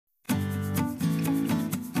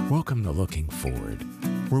Welcome to Looking Forward,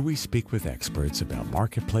 where we speak with experts about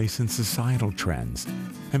marketplace and societal trends,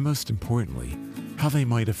 and most importantly, how they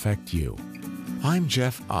might affect you. I'm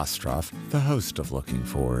Jeff Ostroff, the host of Looking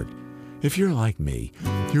Forward. If you're like me,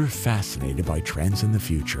 you're fascinated by trends in the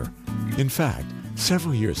future. In fact,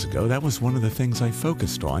 several years ago, that was one of the things I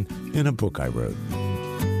focused on in a book I wrote.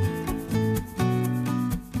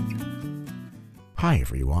 Hi,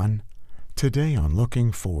 everyone. Today on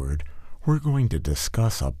Looking Forward, we're going to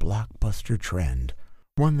discuss a blockbuster trend,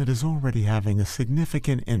 one that is already having a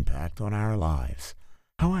significant impact on our lives.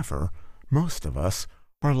 However, most of us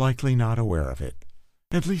are likely not aware of it,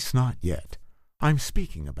 at least not yet. I'm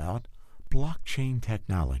speaking about blockchain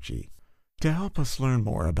technology. To help us learn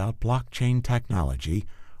more about blockchain technology,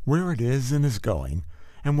 where it is and is going,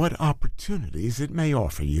 and what opportunities it may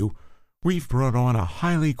offer you, we've brought on a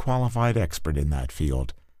highly qualified expert in that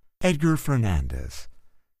field, Edgar Fernandez.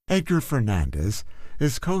 Edgar Fernandez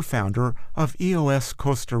is co-founder of EOS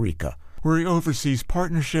Costa Rica, where he oversees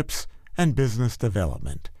partnerships and business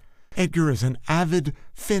development. Edgar is an avid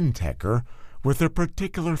fintech with a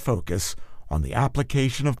particular focus on the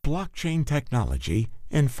application of blockchain technology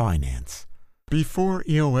in finance. Before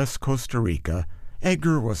EOS Costa Rica,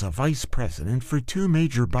 Edgar was a vice president for two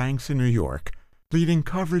major banks in New York, leading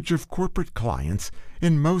coverage of corporate clients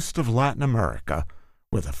in most of Latin America,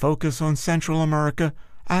 with a focus on Central America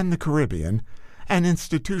and the Caribbean, and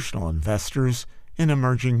institutional investors in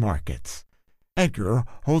emerging markets. Edgar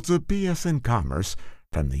holds a BS in Commerce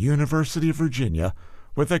from the University of Virginia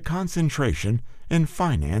with a concentration in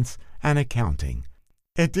finance and accounting.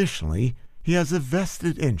 Additionally, he has a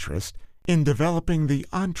vested interest in developing the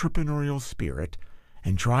entrepreneurial spirit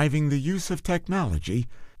and driving the use of technology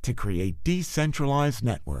to create decentralized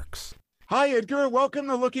networks. Hi, Edgar. Welcome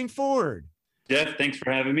to Looking Forward. Jeff, thanks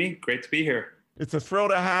for having me. Great to be here. It's a thrill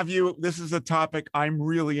to have you. This is a topic I'm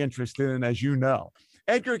really interested in, as you know.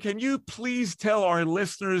 Edgar, can you please tell our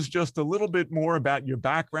listeners just a little bit more about your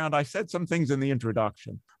background? I said some things in the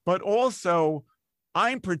introduction, but also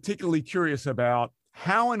I'm particularly curious about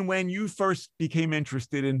how and when you first became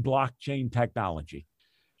interested in blockchain technology.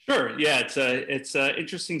 Sure. Yeah, it's an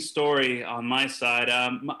interesting story on my side.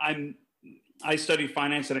 I studied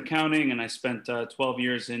finance and accounting, and I spent 12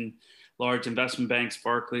 years in large investment banks,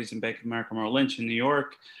 Barclays and Bank of America Merrill Lynch in New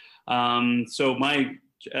York. So my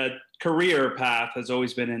career path has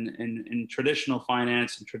always been in traditional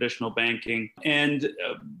finance and traditional banking. And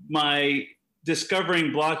my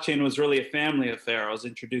discovering blockchain was really a family affair. I was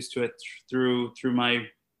introduced to it through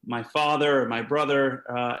my father and my brother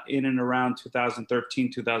in and around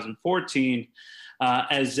 2013, 2014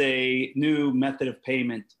 as a new method of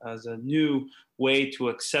payment, as a new way to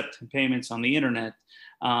accept payments on the internet.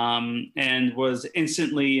 And was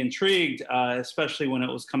instantly intrigued, especially when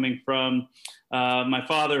it was coming from my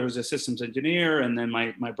father, who's a systems engineer, and then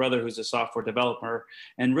my brother, who's a software developer,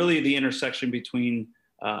 and really the intersection between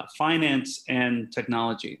finance and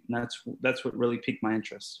technology. And that's what really piqued my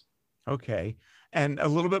interest. Okay. And a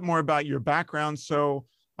little bit more about your background. So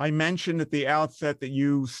I mentioned at the outset that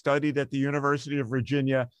you studied at the University of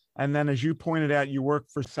Virginia. And then, as you pointed out, you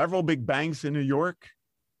worked for several big banks in New York.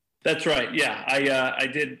 That's right. Yeah, I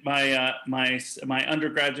did my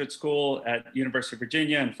undergraduate school at University of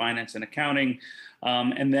Virginia in finance and accounting,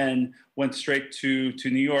 and then went straight to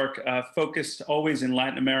New York. Focused always in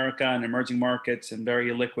Latin America and emerging markets and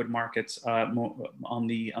very illiquid markets on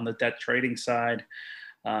the debt trading side.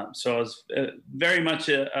 So I was very much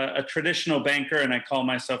a traditional banker, and I call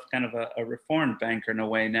myself kind of a reformed banker in a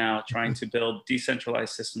way now, trying to build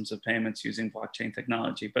decentralized systems of payments using blockchain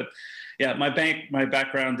technology. But yeah, my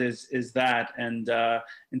background is that. And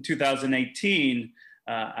in 2018,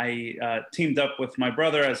 I teamed up with my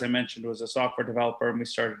brother, as I mentioned, was a software developer, and we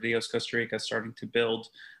started EOS Costa Rica, starting to build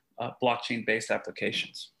blockchain-based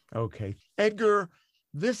applications. Okay. Edgar,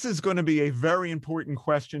 this is going to be a very important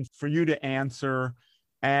question for you to answer.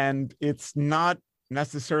 And it's not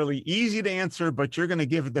necessarily easy to answer, but you're going to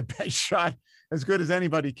give it the best shot, as good as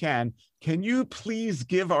anybody can. Can you please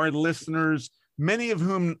give our listeners, many of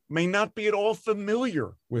whom may not be at all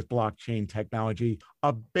familiar with blockchain technology,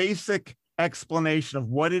 a basic explanation of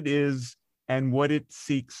what it is and what it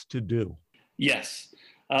seeks to do? Yes.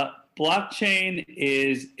 Blockchain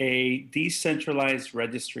is a decentralized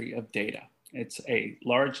registry of data. It's a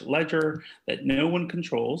large ledger that no one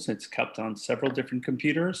controls. It's kept on several different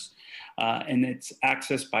computers, and it's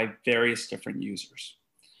accessed by various different users.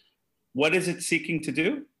 What is it seeking to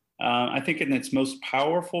do? I think in its most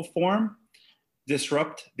powerful form,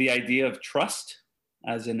 disrupt the idea of trust,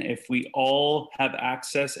 as in if we all have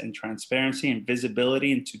access and transparency and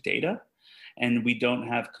visibility into data, and we don't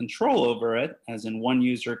have control over it, as in one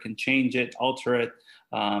user can change it, alter it,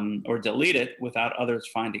 or delete it without others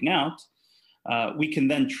finding out, we can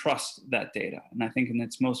then trust that data. And I think in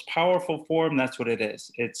its most powerful form, that's what it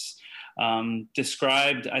is. It's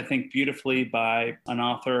described, I think, beautifully by an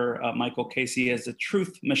author, Michael Casey, as a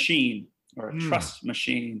truth machine, or a trust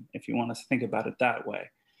machine, if you want to think about it that way.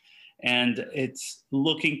 And it's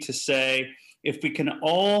looking to say, if we can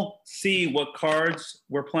all see what cards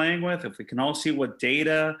we're playing with, if we can all see what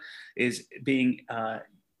data is being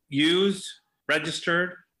used,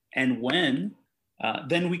 registered, and when,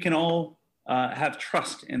 then we can all have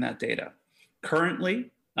trust in that data.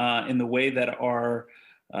 Currently, in the way that our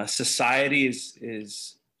society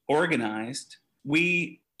is organized,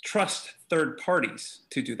 we trust third parties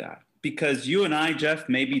to do that. Because you and I, Jeff,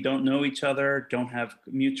 maybe don't know each other, don't have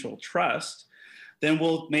mutual trust, then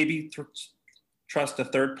we'll maybe trust a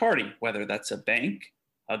third party, whether that's a bank,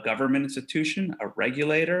 a government institution, a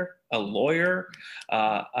regulator, a lawyer,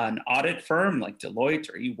 an audit firm like Deloitte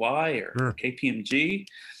or EY or KPMG.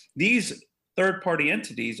 These third-party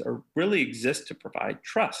entities really exist to provide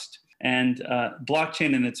trust. And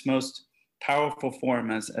blockchain in its most powerful form,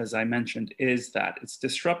 as I mentioned, is that it's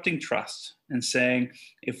disrupting trust and saying,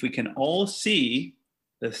 if we can all see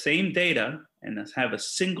the same data and have a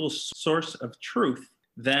single source of truth,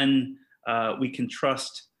 then we can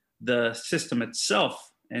trust the system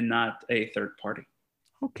itself and not a third party.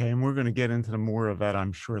 Okay, and we're going to get into more of that,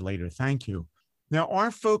 I'm sure, later. Thank you. Now, our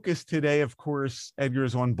focus today, of course, Edgar,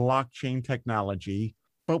 is on blockchain technology,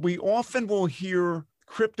 but we often will hear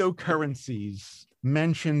cryptocurrencies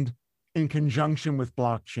mentioned in conjunction with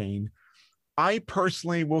blockchain. I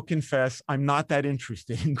personally will confess I'm not that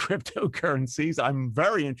interested in cryptocurrencies. I'm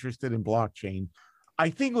very interested in blockchain. I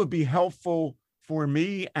think it would be helpful for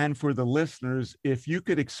me and for the listeners if you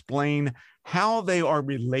could explain how they are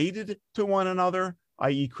related to one another,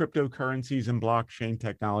 i.e. cryptocurrencies and blockchain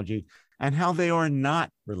technology, and how they are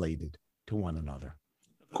not related to one another.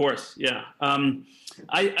 Of course, yeah.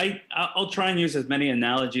 I'll try and use as many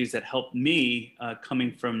analogies that help me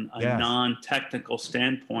coming from a non-technical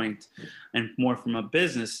standpoint and more from a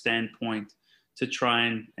business standpoint to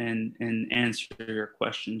try and answer your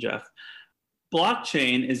question, Jeff.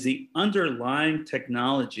 Blockchain is the underlying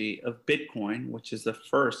technology of Bitcoin, which is the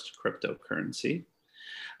first cryptocurrency.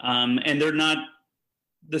 And they're not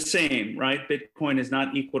the same, right? Bitcoin is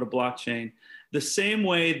not equal to blockchain. The same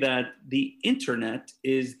way that the internet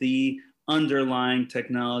is the underlying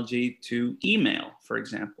technology to email, for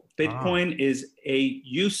example. Bitcoin is a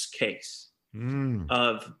use case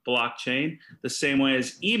of blockchain, the same way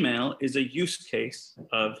as email is a use case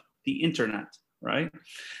of the internet, right?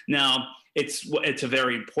 Now, it's a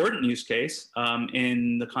very important use case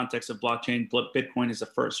in the context of blockchain. Bitcoin is the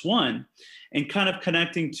first one. And kind of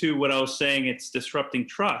connecting to what I was saying, it's disrupting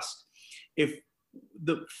trust. If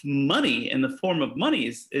the money in the form of money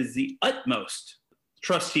is the utmost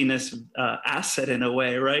trustiness asset in a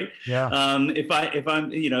way, right? Yeah.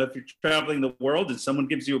 If you're traveling the world and someone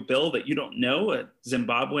gives you a bill that you don't know, a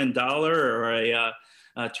Zimbabwean dollar or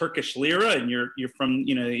a Turkish lira, and you're from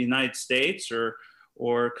the United States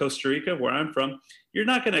or Costa Rica, where I'm from, you're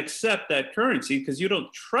not going to accept that currency because you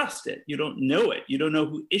don't trust it. You don't know it. You don't know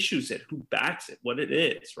who issues it, who backs it, what it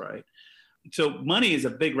is, right? So money is a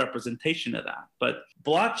big representation of that. But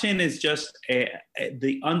blockchain is just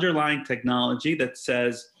the underlying technology that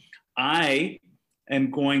says, I am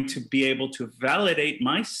going to be able to validate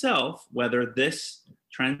myself whether this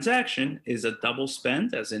transaction is a double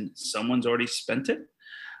spend, as in someone's already spent it,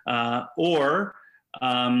 or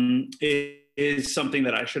it is something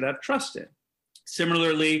that I should have trust in.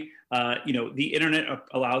 Similarly, the internet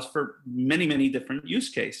allows for many, many different use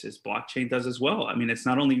cases. Blockchain does as well. I mean, it's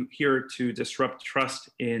not only here to disrupt trust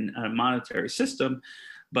in a monetary system,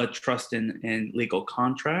 but trust in legal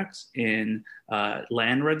contracts, in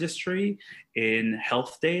land registry, in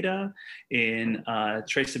health data, in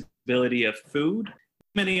traceability of food,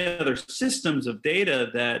 many other systems of data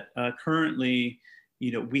that currently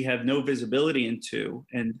we have no visibility into,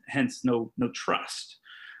 and hence no trust.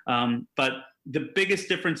 But the biggest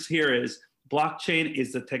difference here is blockchain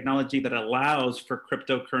is the technology that allows for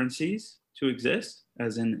cryptocurrencies to exist,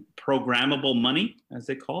 as in programmable money, as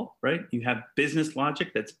they call, right? You have business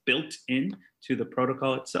logic that's built in to the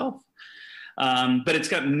protocol itself. But it's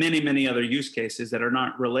got many, many other use cases that are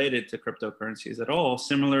not related to cryptocurrencies at all.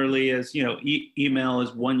 Similarly, as email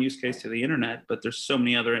is one use case to the internet, but there's so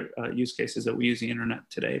many other use cases that we use the internet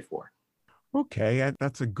today for. Okay,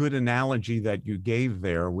 that's a good analogy that you gave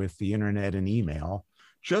there with the internet and email.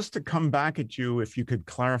 Just to come back at you, if you could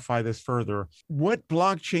clarify this further, what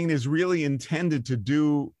blockchain is really intended to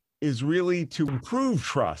do is really to improve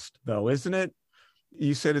trust, though, isn't it?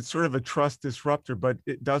 You said it's sort of a trust disruptor, but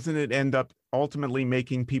doesn't it end up ultimately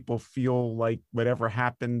making people feel like whatever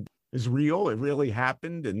happened is real? It really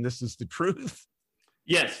happened, and this is the truth.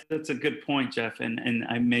 Yes, that's a good point, Jeff. And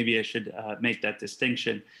maybe I should make that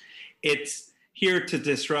distinction. It's here to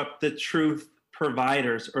disrupt the truth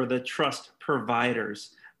providers or the trust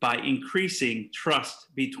providers by increasing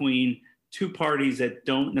trust between two parties that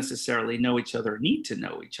don't necessarily know each other, need to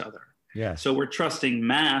know each other. Yes. So we're trusting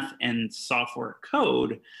math and software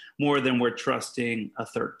code more than we're trusting a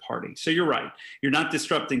third party. So you're right. You're not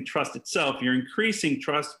disrupting trust itself. You're increasing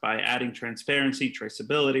trust by adding transparency,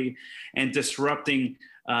 traceability, and disrupting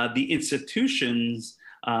the institutions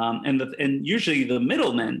and usually the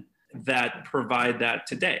middlemen that provide that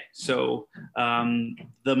today. So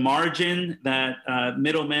the margin that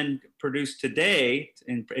middlemen produce today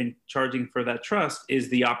in charging for that trust is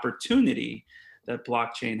the opportunity that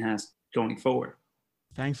blockchain has going forward.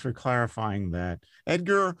 Thanks for clarifying that.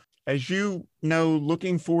 Edgar, as you know,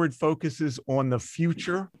 Looking Forward focuses on the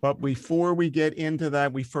future, but before we get into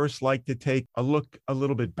that, we first like to take a look a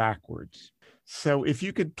little bit backwards. So if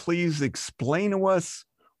you could please explain to us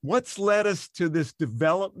what's led us to this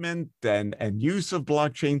development and use of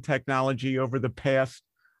blockchain technology over the past,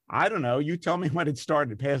 I don't know, you tell me when it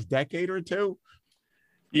started, past decade or two?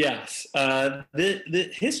 Yes. The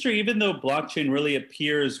history, even though blockchain really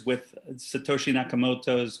appears with Satoshi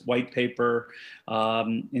Nakamoto's white paper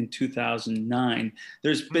in 2009,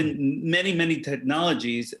 there's been many, many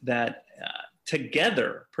technologies that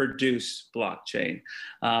together produce blockchain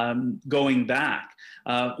going back.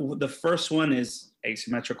 The first one is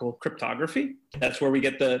asymmetrical cryptography. That's where we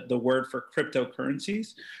get the word for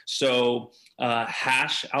cryptocurrencies. So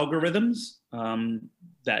hash algorithms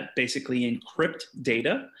that basically encrypt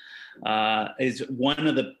data is one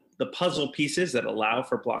of the puzzle pieces that allow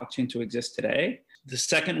for blockchain to exist today. The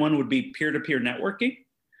second one would be peer-to-peer networking,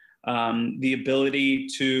 the ability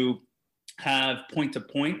to have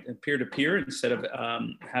point-to-point and peer-to-peer instead of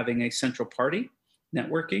having a central party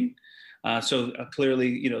networking. So clearly,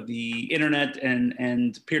 you know, the internet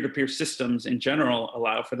and peer-to-peer systems in general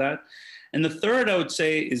allow for that. And the third, I would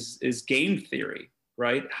say, is game theory,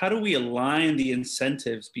 right? How do we align the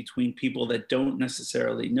incentives between people that don't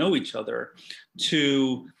necessarily know each other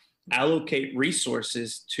to allocate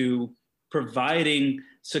resources to providing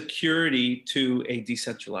security to a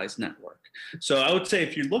decentralized network? So I would say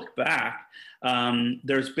if you look back,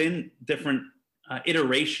 there's been different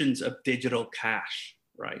iterations of digital cash,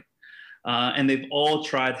 right? And they've all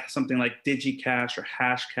tried something like DigiCash or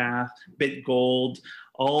Hashcash, BitGold,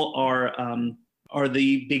 all are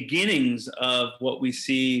the beginnings of what we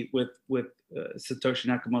see with Satoshi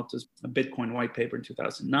Nakamoto's Bitcoin white paper in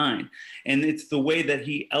 2009. And it's the way that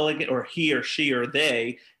he or she or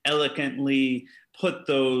they elegantly put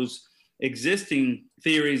those existing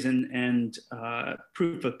theories and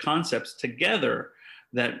proof of concepts together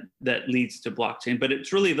that leads to blockchain. But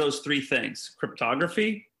it's really those three things: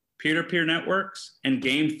 cryptography, peer-to-peer networks, and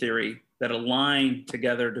game theory that align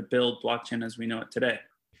together to build blockchain as we know it today.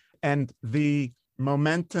 And the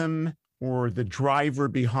momentum or the driver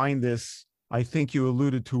behind this, I think you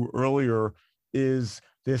alluded to earlier, is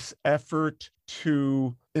this effort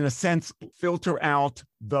to, in a sense, filter out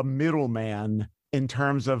the middleman in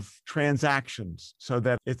terms of transactions, so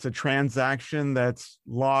that it's a transaction that's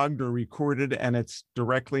logged or recorded and it's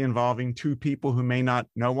directly involving two people who may not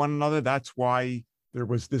know one another. That's why there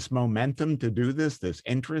was this momentum to do this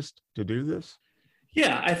interest to do this?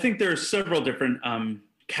 Yeah, I think there are several different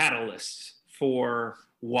catalysts for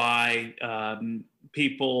why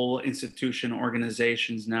people, institution,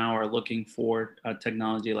 organizations now are looking for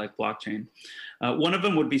technology like blockchain. One of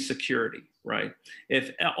them would be security, right?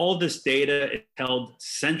 If all this data is held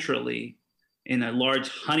centrally in a large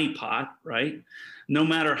honeypot, right? No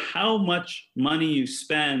matter how much money you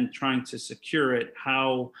spend trying to secure it,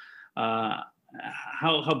 how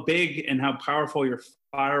big and how powerful your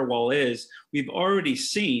firewall is, we've already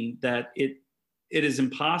seen that it is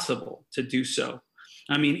impossible to do so.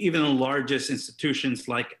 I mean, even the largest institutions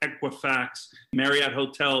like Equifax, Marriott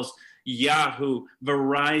Hotels, Yahoo,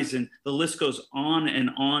 Verizon, the list goes on and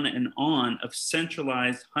on and on of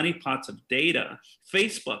centralized honeypots of data.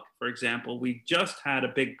 Facebook, for example, we just had a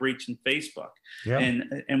big breach in Facebook. Yeah.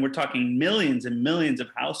 And we're talking millions and millions of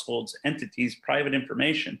households, entities, private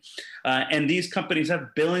information. And these companies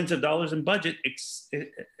have billions of dollars in budget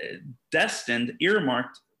destined,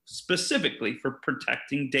 earmarked specifically for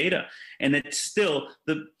protecting data. And it's still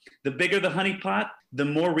the bigger the honeypot, the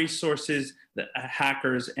more resources that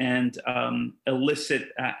hackers and illicit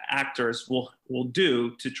actors will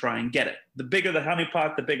do to try and get it. The bigger the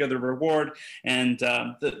honeypot, the bigger the reward, and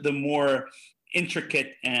the more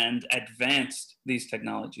intricate and advanced these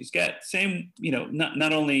technologies get. Same,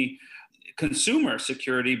 not only consumer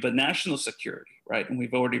security, but national security, right? And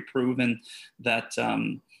we've already proven that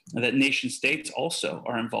that nation states also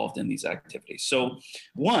are involved in these activities. So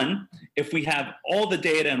one, if we have all the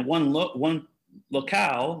data in one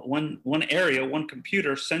locale, one area, one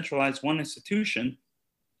computer, centralized, one institution,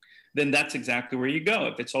 then that's exactly where you go.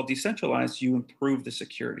 If it's all decentralized, you improve the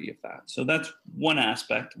security of that. So that's one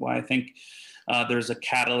aspect why I think there's a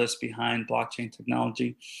catalyst behind blockchain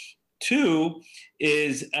technology. Two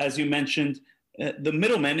is, as you mentioned, the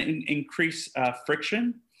middlemen increase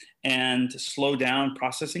friction and slow down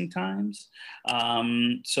processing times.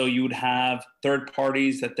 So you would have third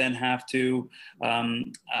parties that then have to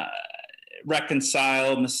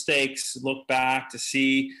reconcile mistakes, look back to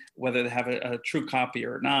see whether they have a true copy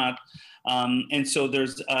or not. And so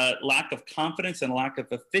there's a lack of confidence and a lack of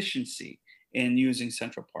efficiency in using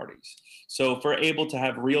central parties. So if we're able to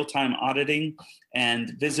have real-time auditing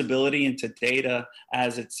and visibility into data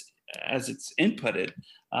as it's inputted,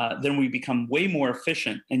 then we become way more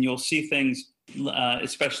efficient. And you'll see things,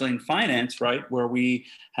 especially in finance, right, where we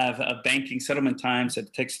have banking settlement times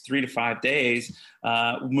that takes 3 to 5 days,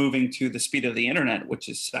 moving to the speed of the internet, which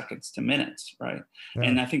is seconds to minutes, right? Yeah.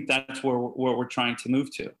 And I think that's where we're trying to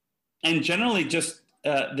move to. And generally just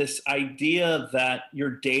this idea that your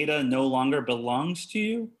data no longer belongs to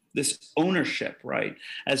you, this ownership, right?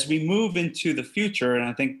 As we move into the future, and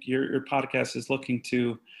I think your podcast is looking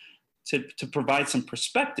to provide some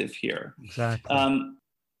perspective here. Exactly.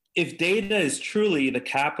 If data is truly the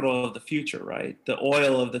capital of the future, right? The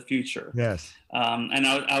oil of the future. Yes. And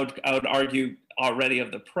I would argue already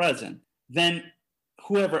of the present, then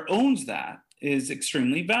whoever owns that is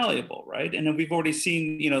extremely valuable, right? And then we've already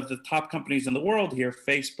seen, the top companies in the world here,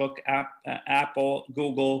 Facebook, Apple,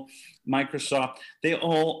 Google, Microsoft, they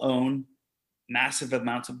all own massive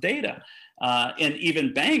amounts of data. And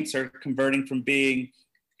even banks are converting from being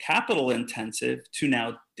capital intensive to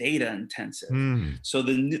now data intensive. So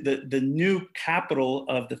the new capital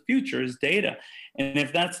of the future is data. And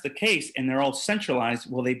if that's the case and they're all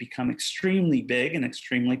centralized, well, they become extremely big and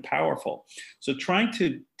extremely powerful. So trying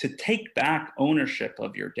to take back ownership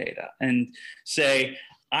of your data and say,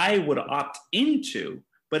 I would opt into,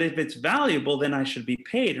 but if it's valuable, then I should be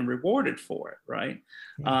paid and rewarded for it, right?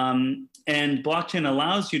 And blockchain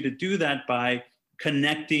allows you to do that by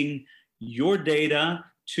connecting your data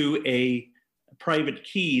to a private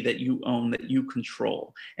key that you own, that you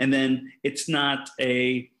control. And then it's not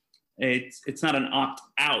an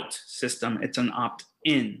opt-out system, it's an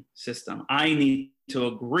opt-in system. I need to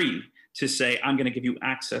agree to say, I'm gonna give you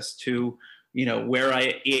access to where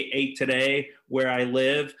I ate today, where I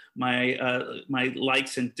live, my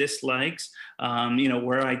likes and dislikes,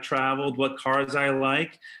 where I traveled, what cars I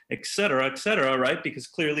like, et cetera, right? Because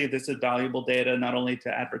clearly this is valuable data, not only to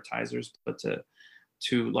advertisers, but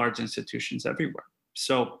to large institutions everywhere.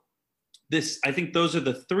 So I think those are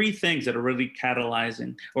the three things that are really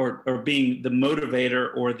catalyzing or being the motivator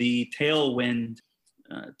or the tailwind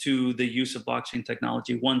to the use of blockchain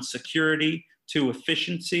technology. One, security; two,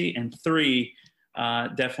 efficiency; and three,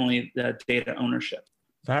 definitely the data ownership.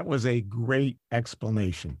 That was a great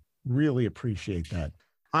explanation. Really appreciate that.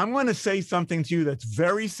 I'm going to say something to you that's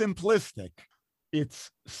very simplistic. It's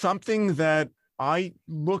something that I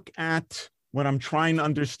look at when I'm trying to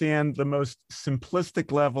understand the most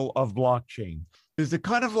simplistic level of blockchain. Is it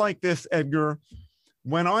kind of like this, Edgar?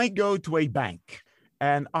 When I go to a bank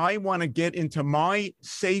and I want to get into my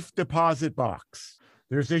safe deposit box,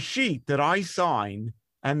 there's a sheet that I sign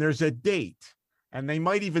and there's a date, and they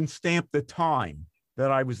might even stamp the time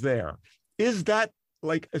that I was there. Is that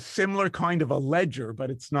like a similar kind of a ledger,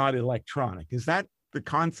 but it's not electronic? Is that the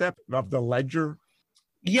concept of the ledger?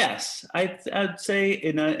 Yes, I'd say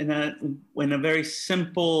in a very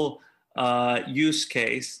simple use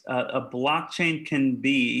case, a blockchain can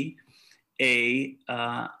be a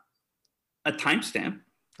timestamp,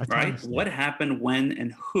 right? What happened, when,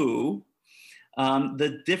 and who.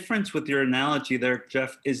 The difference with your analogy there,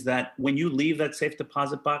 Jeff, is that when you leave that safe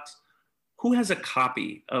deposit box, who has a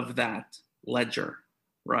copy of that ledger,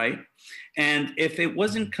 right? And if it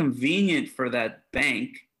wasn't convenient for that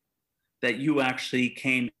bank that you actually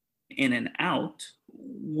came in and out,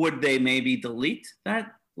 would they maybe delete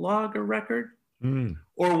that log or record?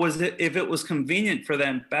 Or was it, if it was convenient for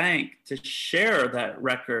that bank to share that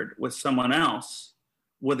record with someone else,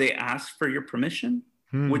 Would they ask for your permission?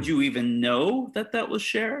 Hmm. Would you even know that that was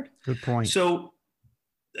shared? Good point. So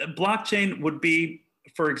blockchain would be,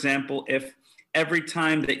 for example, if every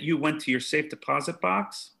time that you went to your safe deposit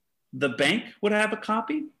box, the bank would have a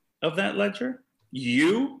copy of that ledger,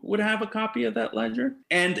 you would have a copy of that ledger,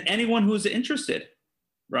 and anyone who's interested,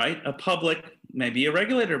 right? A public, maybe a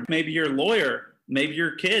regulator, maybe your lawyer, maybe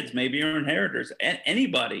your kids, maybe your inheritors,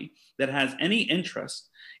 anybody that has any interest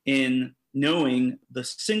in knowing the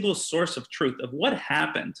single source of truth of what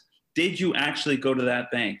happened. Did you actually go to that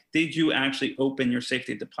bank? Did you actually open your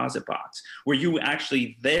safety deposit box? Were you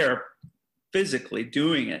actually there physically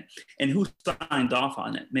doing it? And who signed off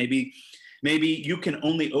on it? Maybe you can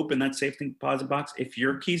only open that safety deposit box if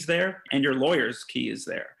your key's there and your lawyer's key is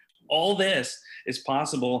there. All this is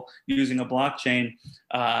possible using a blockchain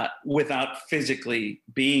without physically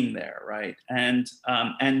being there, right? And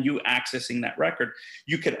you accessing that record.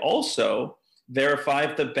 You could also verify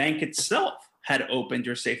if the bank itself had opened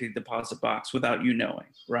your safety deposit box without you knowing,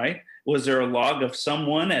 right? Was there a log of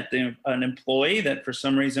someone an employee that for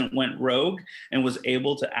some reason went rogue and was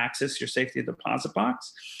able to access your safety deposit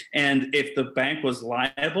box? And if the bank was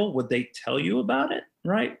liable, would they tell you about it,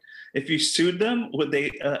 right? If you sued them, would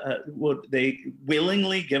they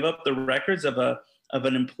willingly give up the records of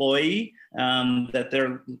an employee that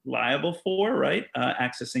they're liable for, right?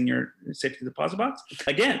 Accessing your safety deposit box.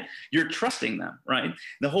 Again, you're trusting them, right?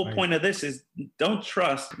 The whole point of this is don't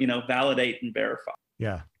trust, validate and verify.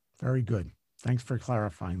 Yeah, very good. Thanks for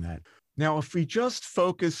clarifying that. Now, if we just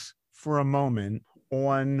focus for a moment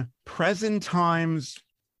on present times,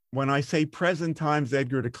 when I say present times,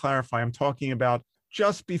 Edgar, to clarify, I'm talking about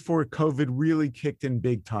just before COVID really kicked in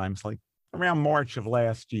big times, like around March of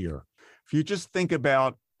last year. If you just think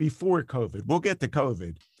about before COVID, we'll get to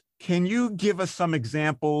COVID. Can you give us some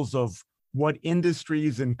examples of what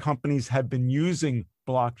industries and companies have been using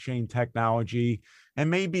blockchain technology and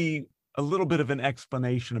maybe a little bit of an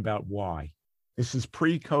explanation about why? This is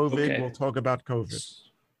pre-COVID. Okay. We'll talk about COVID.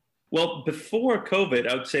 Well, before COVID,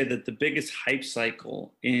 I would say that the biggest hype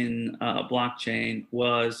cycle in blockchain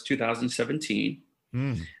was 2017.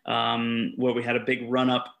 Where we had a big run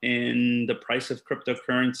up in the price of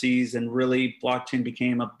cryptocurrencies, and really blockchain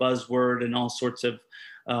became a buzzword and all sorts of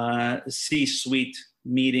C-suite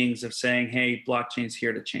meetings of saying, hey, blockchain's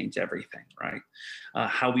here to change everything, right?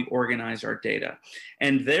 How we organize our data.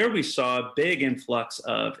 And there we saw a big influx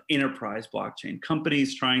of enterprise blockchain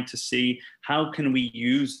companies trying to see how can we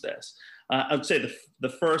use this. I would say the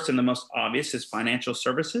first and the most obvious is financial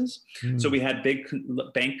services. So we had big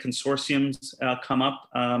bank consortiums come up.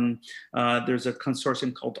 There's a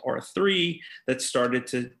consortium called R3 that started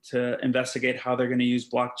to investigate how they're going to use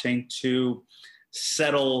blockchain to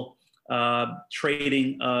settle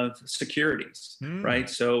trading of securities, right?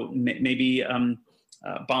 So maybe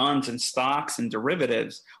bonds and stocks and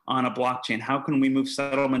derivatives on a blockchain. How can we move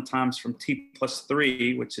settlement times from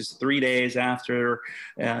T+3, which is 3 days after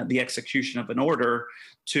the execution of an order,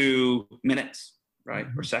 to minutes, right?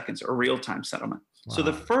 Or seconds, or real-time settlement. Wow. So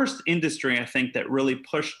the first industry, I think, that really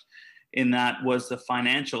pushed in that was the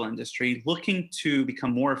financial industry, looking to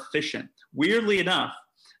become more efficient. Weirdly enough,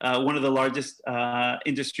 one of the largest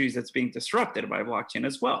industries that's being disrupted by blockchain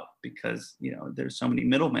as well, because there's so many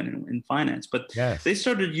middlemen in finance. But yes, they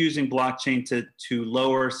started using blockchain to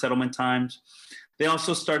lower settlement times. They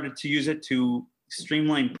also started to use it to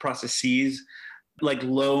streamline processes like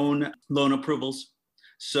loan approvals.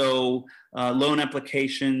 So loan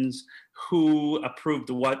applications, who approved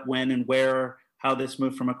what, when, and where. How this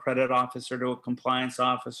moved from a credit officer to a compliance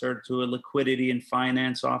officer to a liquidity and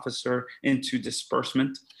finance officer into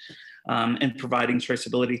disbursement, and providing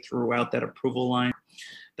traceability throughout that approval line.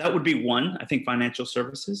 That would be one, I think, financial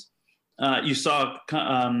services. You saw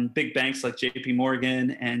big banks like JP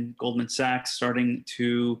Morgan and Goldman Sachs starting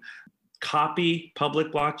to copy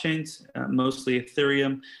public blockchains, mostly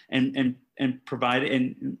Ethereum, and provide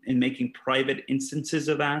and making private instances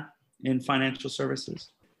of that in financial services.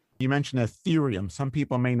 You mentioned Ethereum. Some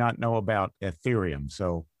people may not know about Ethereum.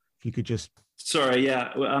 So if you could just... Sorry,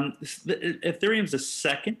 yeah. Ethereum's the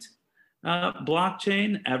second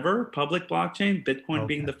blockchain ever, public blockchain, Bitcoin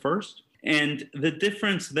being the first. And the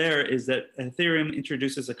difference there is that Ethereum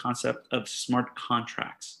introduces a concept of smart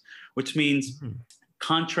contracts, which means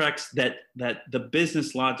contracts that the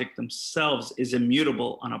business logic themselves is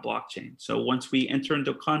immutable on a blockchain. So once we enter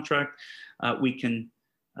into a contract, we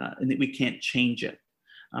can't change it.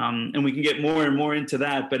 And we can get more and more into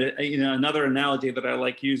that. But another analogy that I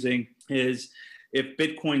like using is if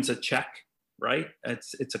Bitcoin's a check, right?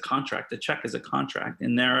 It's a contract. A check is a contract.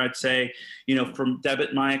 And there I'd say, from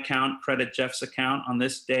debit my account, credit Jeff's account on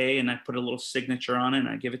this day, and I put a little signature on it and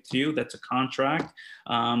I give it to you. That's a contract.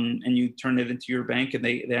 And you turn it into your bank and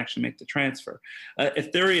they actually make the transfer.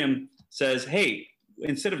 Ethereum says, hey,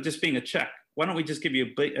 instead of just being a check, why don't we just give you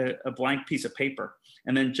a blank piece of paper?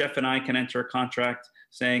 And then Jeff and I can enter a contract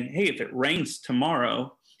saying, hey, if it rains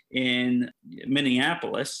tomorrow in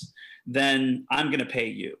Minneapolis, then I'm going to pay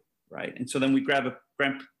you, right? And so then we grab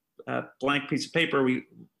a blank piece of paper, we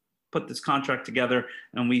put this contract together,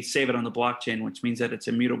 and we save it on the blockchain, which means that it's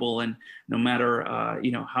immutable. And no matter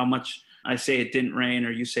how much I say it didn't rain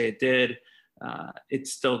or you say it did,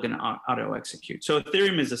 it's still going to auto execute. So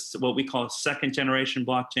Ethereum is what we call a second generation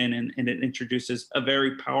blockchain, and it introduces a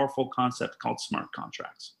very powerful concept called smart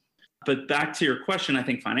contracts. But back to your question, I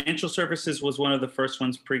think financial services was one of the first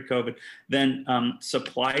ones pre-COVID. Then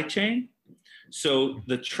supply chain. So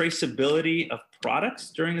the traceability of products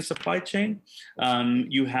during the supply chain.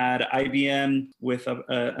 You had IBM with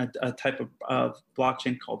a type of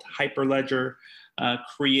blockchain called Hyperledger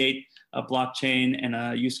create a blockchain and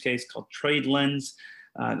a use case called TradeLens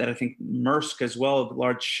that I think Maersk as well, a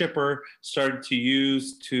large shipper, started to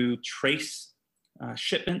use to trace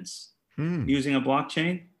shipments using a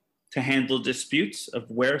blockchain to handle disputes of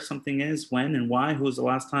where something is, when and why, who was the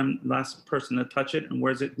last person to touch it, and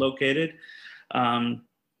where's it located.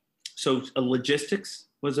 So logistics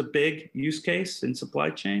was a big use case in supply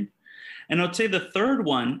chain. And I'd say the third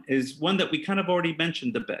one is one that we kind of already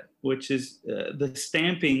mentioned a bit, which is the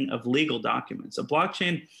stamping of legal documents. A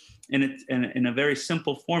blockchain in a very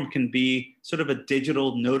simple form can be sort of a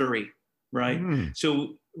digital notary, right?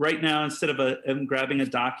 So right now, instead of grabbing a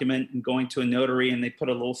document and going to a notary and they put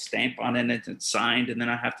a little stamp on it and it's signed, and then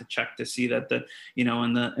I have to check to see that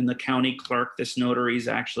in the county clerk, this notary is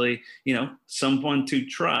actually, someone to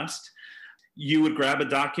trust. You would grab a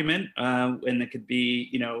document and it could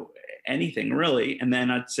be, anything really. And then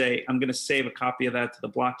I'd say, I'm going to save a copy of that to the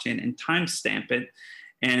blockchain and timestamp it.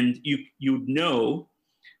 And you know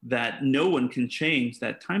that no one can change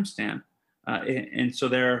that timestamp. And so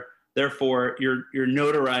therefore, you're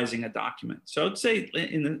notarizing a document. So I'd say,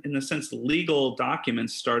 in the sense, legal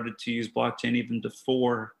documents started to use blockchain even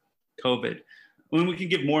before COVID. I mean, we can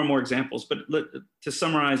give more and more examples, but to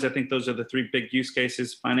summarize, I think those are the three big use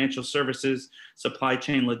cases: financial services, supply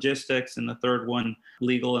chain logistics, and the third one,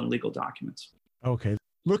 legal and legal documents. Okay.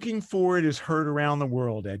 Looking Forward is heard around the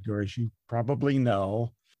world, Edgar, as you probably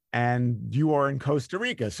know, and you are in Costa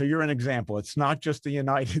Rica. So you're an example. It's not just a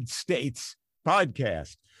United States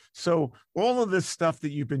podcast. So all of this stuff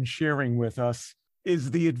that you've been sharing with us,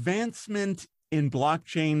 is the advancement in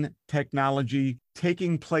blockchain technology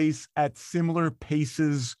taking place at similar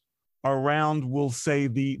paces around, we'll say,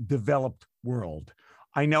 the developed world?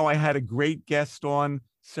 I know I had a great guest on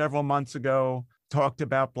several months ago, talked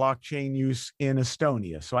about blockchain use in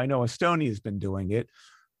Estonia. So I know Estonia has been doing it,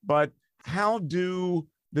 but how do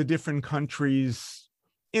the different countries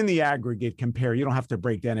in the aggregate compare? You don't have to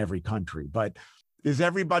break down every country, but is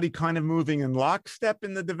everybody kind of moving in lockstep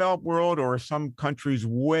in the developed world, or are some countries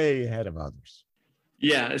way ahead of others?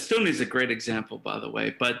 Yeah, Estonia is a great example, by the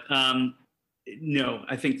way. But no,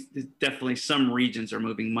 I think definitely some regions are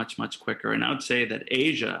moving much, much quicker. And I would say that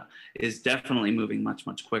Asia is definitely moving much,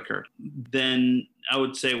 much quicker than, I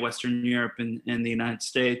would say, Western Europe and the United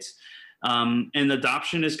States. And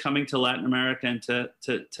adoption is coming to Latin America and to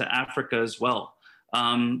Africa as well,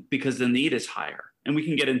 because the need is higher. And we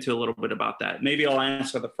can get into a little bit about that. Maybe I'll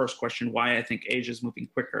answer the first question, why I think Asia is moving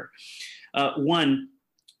quicker. One,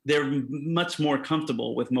 they're much more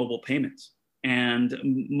comfortable with mobile payments.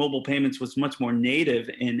 And mobile payments was much more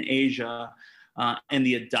native in Asia, and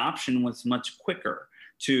the adoption was much quicker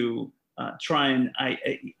to try and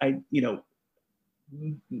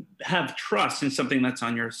have trust in something that's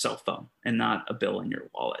on your cell phone and not a bill in your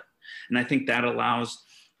wallet. And I think that allows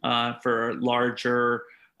for larger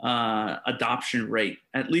adoption rate,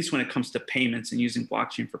 at least when it comes to payments and using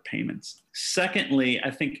blockchain for payments. Secondly, I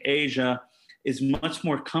think Asia is much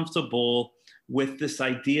more comfortable with this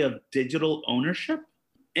idea of digital ownership.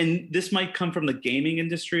 And this might come from the gaming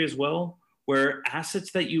industry as well, where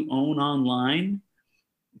assets that you own online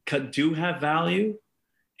do have value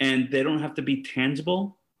and they don't have to be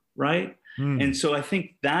tangible, right? And so I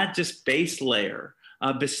think that just base layer,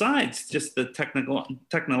 besides just the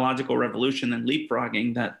technological revolution and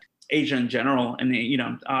leapfrogging that Asia in general,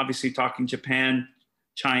 and obviously talking Japan,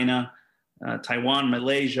 China, Taiwan,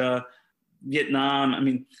 Malaysia,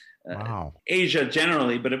 Vietnam, wow. Asia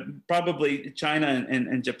generally, but probably China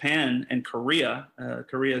and Japan and Korea.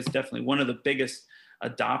 Korea is definitely one of the biggest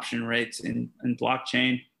adoption rates in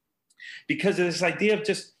blockchain. because of this idea of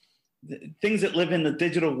just things that live in the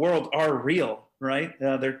digital world are real, right?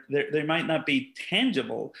 They might not be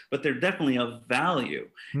tangible, but they're definitely of value.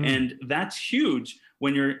 And that's huge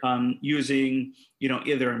when you're using,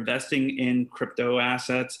 either investing in crypto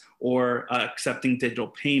assets or accepting digital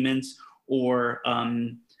payments, or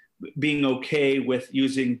being okay with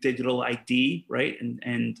using digital ID, right?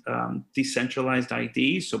 And decentralized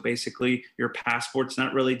ID. So basically your passport's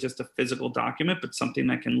not really just a physical document, but something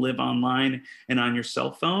that can live online and on your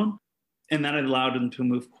cell phone. And that allowed them to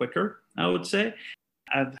move quicker, I would say.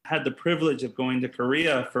 I've had the privilege of going to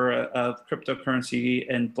Korea for a cryptocurrency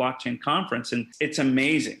and blockchain conference, and it's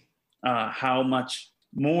amazing how much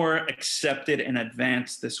more accepted and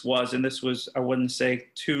advanced this was. And this was, I wouldn't say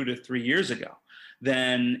 2 to 3 years ago,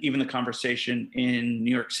 than even the conversation in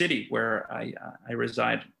New York City, where I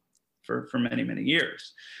reside for many, many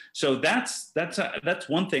years. So that's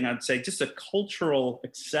one thing I'd say, just a cultural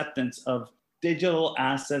acceptance of digital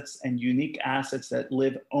assets and unique assets that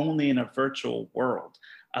live only in a virtual world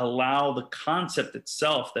allow the concept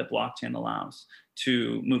itself that blockchain allows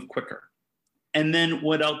to move quicker. And then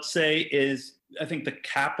what I'll say is, I think the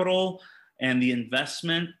capital and the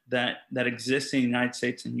investment that exists in the United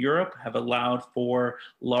States and Europe have allowed for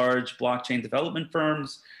large blockchain development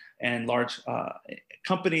firms and large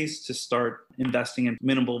companies to start investing in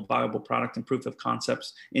minimal viable product and proof of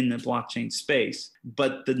concepts in the blockchain space.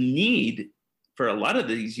 But the need for a lot of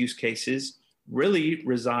these use cases really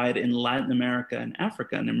reside in Latin America and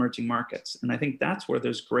Africa and emerging markets. And I think that's where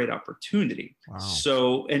there's great opportunity. Wow.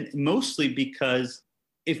 So, and mostly because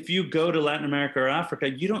if you go to Latin America or Africa,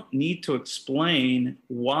 you don't need to explain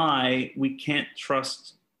why we can't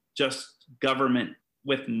trust just government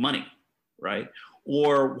with money, right?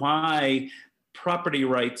 Or why property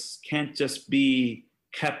rights can't just be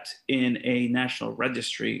kept in a national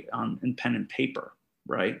registry in pen and paper,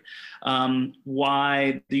 right?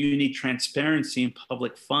 Why do you need transparency in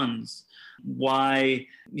public funds? Why,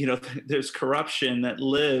 there's corruption that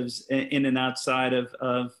lives in and outside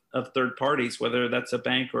of third parties, whether that's a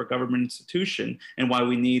bank or a government institution, and why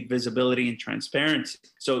we need visibility and transparency.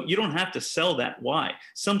 So you don't have to sell that why.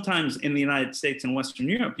 Sometimes in the United States and Western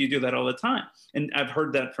Europe, you do that all the time. And I've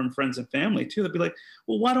heard that from friends and family too. They'll be like,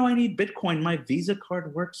 well, why do I need Bitcoin? My Visa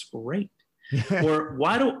card works great. Or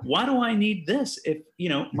why do I need this if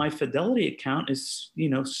my Fidelity account is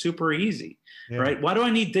super easy, right? Why do I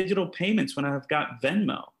need digital payments when I've got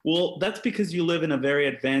Venmo? Well, that's because you live in a very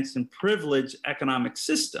advanced and privileged economic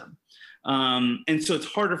system, and so it's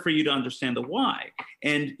harder for you to understand the why.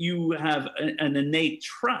 And you have an innate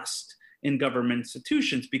trust in government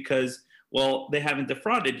institutions because, well, they haven't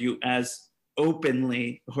defrauded you as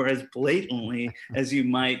openly or as blatantly as you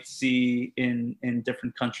might see in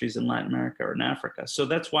different countries in Latin America or in Africa. So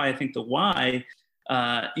that's why I think the why,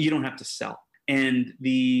 you don't have to sell. And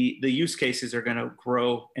the use cases are going to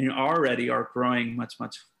grow and already are growing much,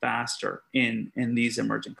 much faster in these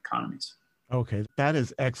emerging economies. Okay, that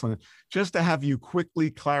is excellent. Just to have you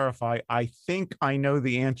quickly clarify, I think I know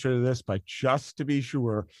the answer to this, but just to be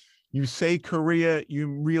sure, you say Korea, you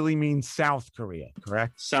really mean South Korea,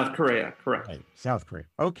 correct? South Korea, correct. Right. South Korea.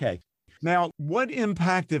 Okay. Now, what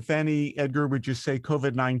impact, if any, Edgar, would you say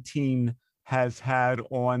COVID-19 has had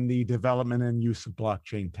on the development and use of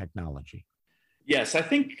blockchain technology? Yes, I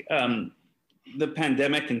think the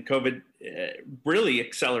pandemic and COVID really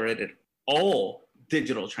accelerated all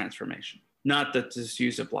digital transformation, not the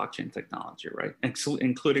disuse of blockchain technology, right?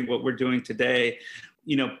 Including what we're doing today.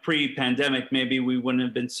 Pre-pandemic, maybe we wouldn't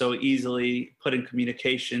have been so easily put in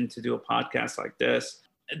communication to do a podcast like this.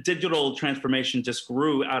 Digital transformation just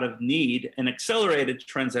grew out of need and accelerated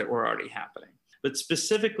trends that were already happening. But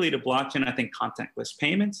specifically to blockchain, I think contactless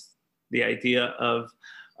payments, the idea of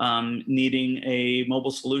needing a mobile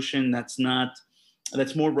solution that's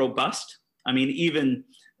more robust. I mean, even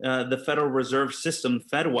the Federal Reserve System,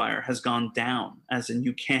 Fedwire, has gone down, as in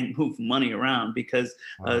you can't move money around because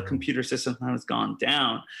the computer system has gone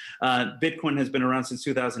down. Bitcoin has been around since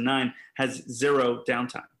 2009, has zero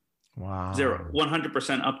downtime. Wow. 100%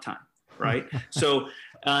 uptime, right? So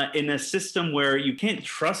in a system where you can't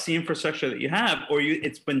trust the infrastructure that you have, or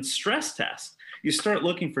it's been stress tested, you start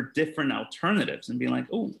looking for different alternatives and being like,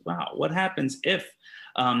 oh, wow, what happens if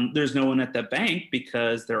there's no one at the bank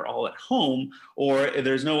because they're all at home, or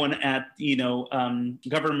there's no one at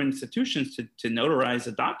government institutions to notarize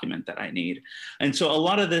a document that I need. And so a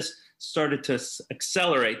lot of this started to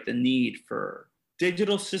accelerate the need for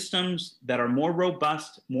digital systems that are more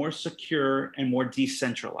robust, more secure, and more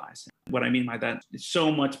decentralized. What I mean by that is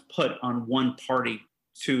so much put on one party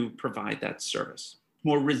to provide that service.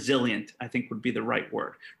 more resilient, I think would be the right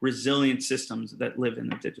word, resilient systems that live in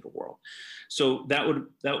the digital world. So that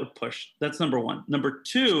would push. That's number one. Number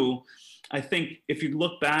two, I think if you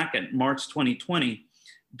look back at March 2020,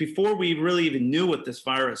 before we really even knew what this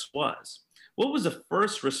virus was, what was the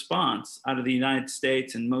first response out of the United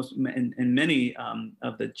States and many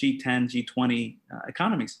of the G10, G20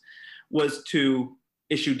 economies was to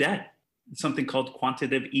issue debt, something called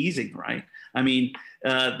quantitative easing, right? I mean,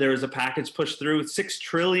 there was a package pushed through $6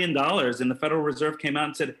 trillion, and the Federal Reserve came out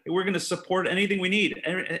and said, hey, we're going to support anything we need,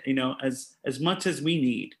 as much as we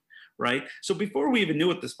need, right? So before we even knew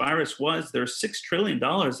what this virus was, there's $6 trillion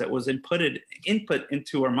that was input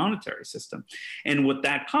into our monetary system. And what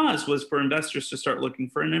that caused was for investors to start looking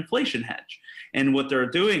for an inflation hedge. And what they're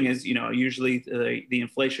doing is, usually the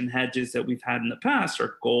inflation hedges that we've had in the past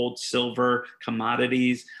are gold, silver,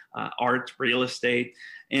 commodities, art, real estate.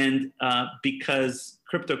 And because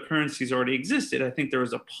cryptocurrencies already existed, I think there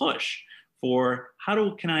was a push for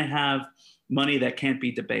can I have money that can't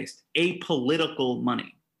be debased, apolitical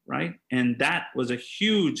money, right? And that was a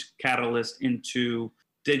huge catalyst into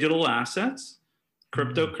digital assets,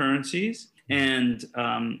 cryptocurrencies, and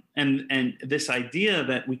this idea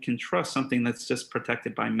that we can trust something that's just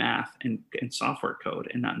protected by math and software code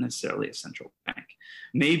and not necessarily a central bank,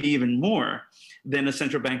 maybe even more than a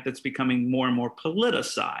central bank that's becoming more and more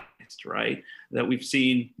politicized, right? That we've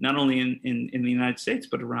seen not only in the United States,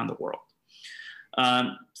 but around the world.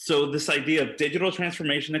 So this idea of digital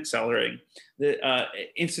transformation accelerating, the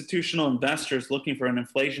institutional investors looking for an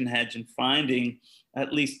inflation hedge and finding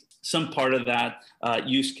at least some part of that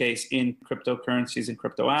use case in cryptocurrencies and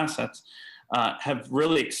crypto assets have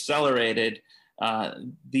really accelerated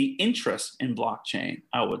the interest in blockchain,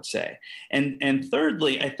 I would say. And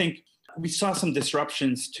thirdly, I think we saw some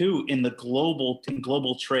disruptions too in global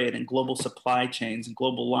trade and global supply chains and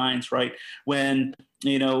global lines, right? When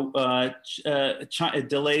delays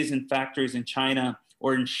in factories in China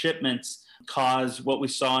or in shipments cause what we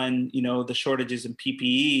saw in the shortages in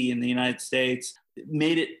PPE in the United States,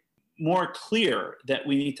 made it more clear that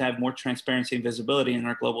we need to have more transparency and visibility in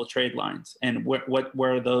our global trade lines and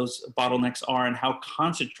where those bottlenecks are and how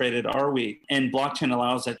concentrated are we. And blockchain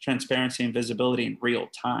allows that transparency and visibility in real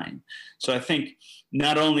time. So I think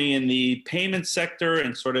not only in the payment sector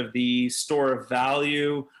and sort of the store of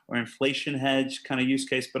value or inflation hedge kind of use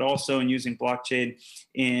case, but also in using blockchain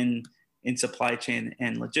in supply chain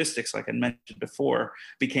and logistics, like I mentioned before,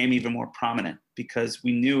 became even more prominent because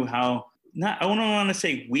we knew how I don't want to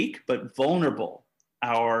say weak, but vulnerable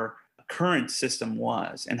our current system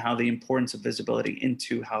was and how the importance of visibility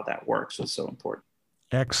into how that works was so important.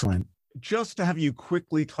 Excellent. Just to have you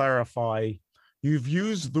quickly clarify, you've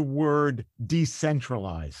used the word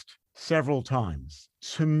decentralized several times.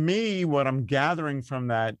 To me, what I'm gathering from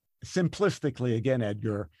that, simplistically again,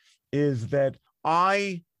 Edgar, is that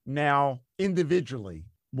I now individually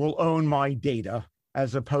will own my data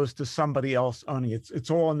as opposed to somebody else owning it. It's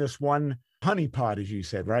all in this one honeypot, as you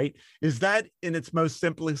said, right? Is that in its most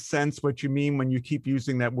simplest sense what you mean when you keep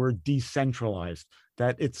using that word decentralized?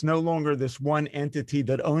 That it's no longer this one entity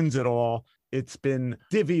that owns it all. It's been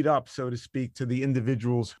divvied up, so to speak, to the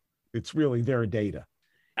individuals. It's really their data.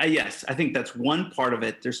 Yes, I think that's one part of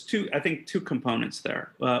it. There's two components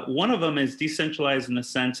there. One of them is decentralized in the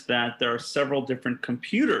sense that there are several different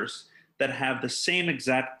computers that have the same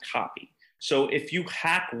exact copy. So if you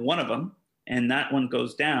hack one of them and that one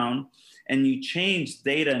goes down and you change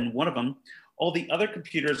data in one of them, all the other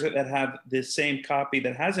computers that have the same copy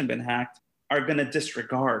that hasn't been hacked are going to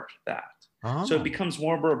disregard that. Oh. So it becomes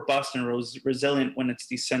more robust and resilient when it's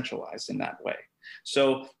decentralized in that way.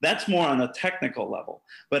 So that's more on a technical level.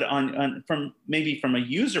 But from a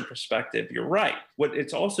user perspective, you're right. What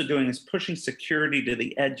it's also doing is pushing security to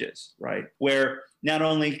the edges, right? Where not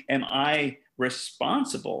only am I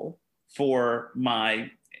responsible for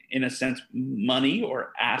my, in a sense, money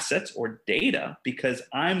or assets or data, because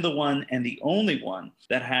I'm the one and the only one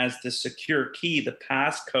that has the secure key, the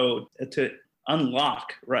passcode to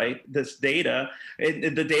unlock, right, this data.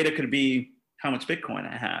 The data could be how much Bitcoin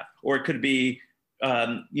I have, or it could be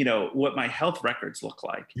what my health records look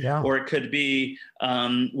like, or it could be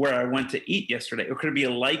where I went to eat yesterday, or it could be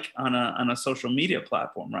a like on a social media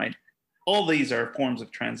platform, right? All these are forms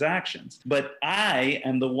of transactions, but I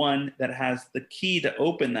am the one that has the key to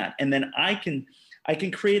open that. And then I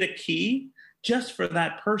can create a key just for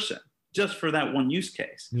that person, just for that one use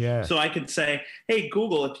case. Yeah. So I could say, hey,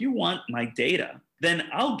 Google, if you want my data, then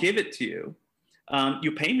I'll give it to you.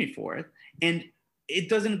 You pay me for it. And it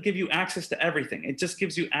doesn't give you access to everything. It just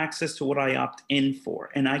gives you access to what I opt in for.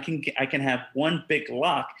 And I can have one big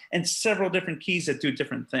lock and several different keys that do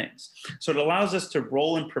different things. So it allows us to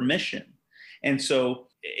roll in permission. And so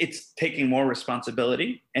it's taking more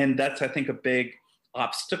responsibility. And that's, I think, a big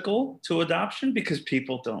obstacle to adoption because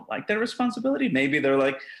people don't like that responsibility. Maybe they're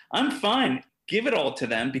like, I'm fine. Give it all to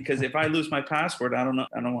them because if I lose my password, I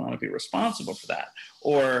don't want to be responsible for that.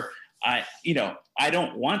 Or I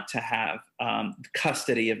don't want to have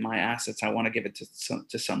custody of my assets. I want to give it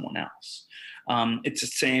to someone else. It's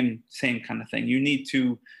the same kind of thing. You need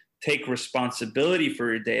to take responsibility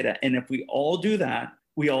for your data. And if we all do that,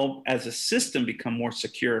 we all as a system become more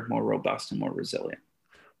secure, more robust, and more resilient.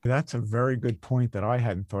 That's a very good point that I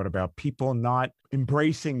hadn't thought about. People not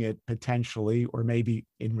embracing it potentially, or maybe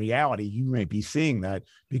in reality, you may be seeing that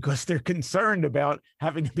because they're concerned about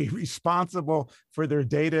having to be responsible for their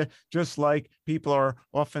data, just like people are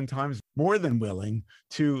oftentimes more than willing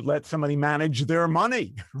to let somebody manage their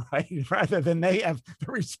money, right? Rather than they have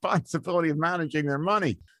the responsibility of managing their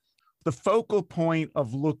money. The focal point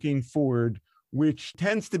of looking forward, which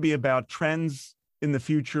tends to be about trends in the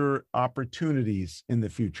future, opportunities in the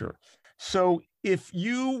future. So if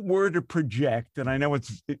you were to project, and I know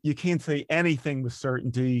you can't say anything with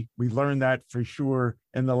certainty, we learned that for sure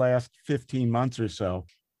in the last 15 months or so.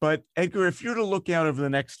 But Edgar, if you're to look out over the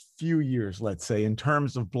next few years, let's say, in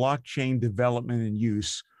terms of blockchain development and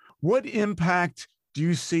use, what impact do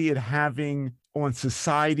you see it having on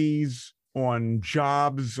societies, on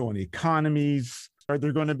jobs, on economies? Are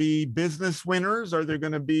there going to be business winners? Are there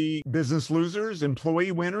going to be business losers,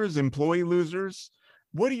 employee winners, employee losers?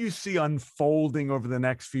 What do you see unfolding over the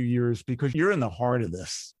next few years? Because you're in the heart of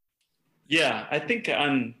this. Yeah, I think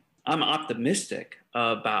I'm optimistic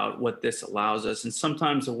about what this allows us. And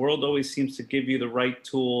sometimes the world always seems to give you the right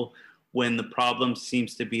tool when the problem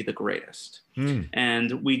seems to be the greatest.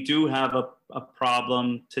 And we do have a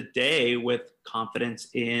problem today with confidence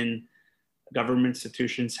in government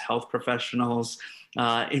institutions, health professionals,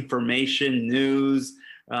 information, news,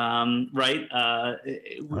 right?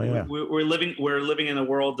 We're living in a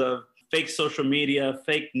world of fake social media,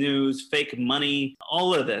 fake news, fake money,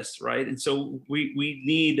 all of this, right? And so we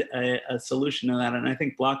need a solution to that. And I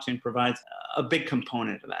think blockchain provides a big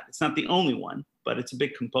component of that. It's not the only one, but it's a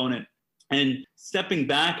big component. And stepping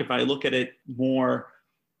back, if I look at it more,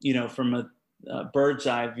 from a bird's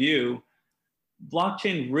eye view,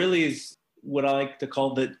 blockchain really is what I like to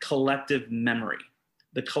call the collective memory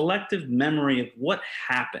of what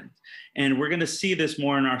happened. And we're going to see this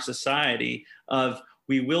more in our society of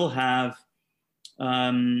we will have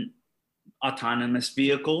autonomous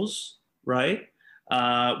vehicles, right?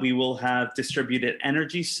 We will have distributed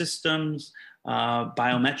energy systems,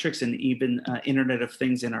 biometrics, and even Internet of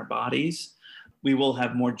Things in our bodies. We will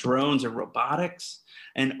have more drones and robotics.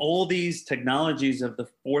 And all these technologies of the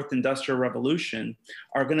fourth industrial revolution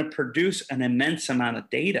are going to produce an immense amount of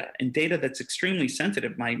data, and data that's extremely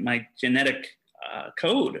sensitive. My genetic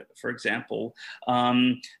code, for example,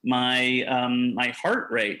 my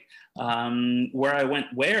heart rate, where I went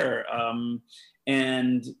where.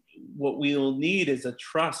 And what we'll need is a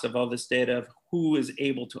trust of all this data of who is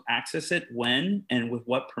able to access it, when, and with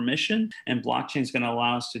what permission. And blockchain is going to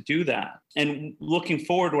allow us to do that. And looking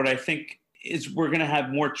forward, what I think is we're going to have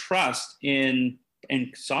more trust in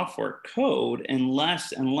software code and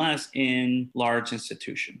less in large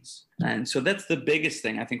institutions. And so that's the biggest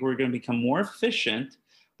thing. I think we're going to become more efficient,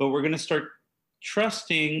 but we're going to start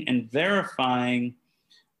trusting and verifying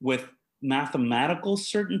with mathematical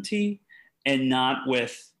certainty and not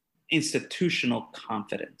with institutional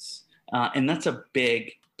confidence. And that's a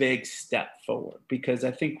big step forward, because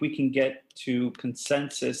I think we can get to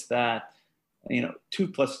consensus that 2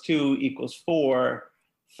 + 2 = 4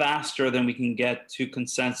 faster than we can get to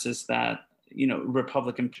consensus that,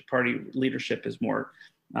 Republican Party leadership is more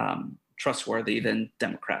trustworthy than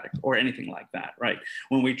Democratic or anything like that, right?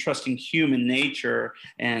 When we're trusting human nature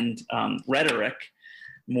and rhetoric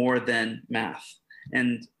more than math.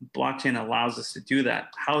 And blockchain allows us to do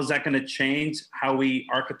that. How is that going to change how we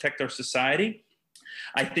architect our society?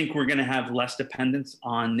 I think we're going to have less dependence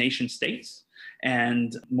on nation states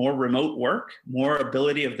and more remote work, more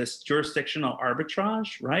ability of this jurisdictional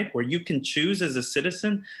arbitrage, right? Where you can choose as a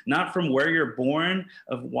citizen, not from where you're born,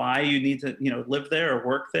 of why you need to, live there or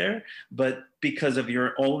work there, but because of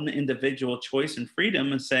your own individual choice and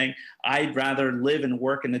freedom, and saying, I'd rather live and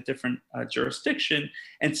work in a different jurisdiction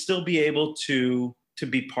and still be able to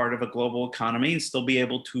be part of a global economy and still be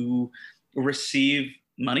able to receive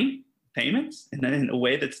money, payments, and then in a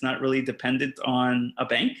way that's not really dependent on a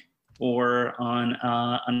bank or on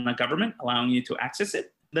a government allowing you to access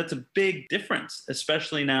it. That's a big difference,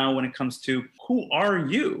 especially now when it comes to who are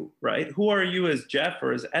you, right? Who are you as Jeff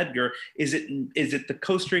or as Edgar? Is it the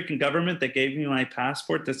Costa Rican government that gave me my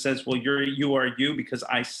passport that says, well, you are you because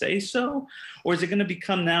I say so? Or is it going to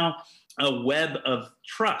become now a web of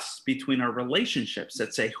trust between our relationships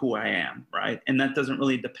that say who I am, right? And that doesn't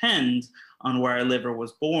really depend on where I live or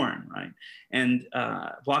was born, right? And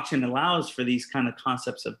blockchain allows for these kind of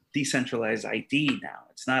concepts of decentralized ID now.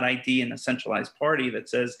 It's not ID in a centralized party that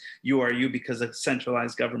says you are you because a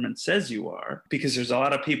centralized government says you are, because there's a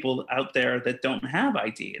lot of people out there that don't have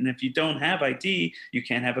ID. And if you don't have ID, you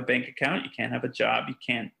can't have a bank account, you can't have a job, you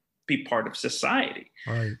can't be part of society.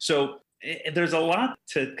 Right. So there's a lot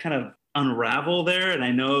to kind of unravel there. And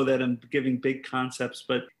I know that I'm giving big concepts,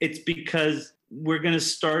 but it's because we're going to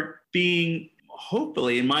start being,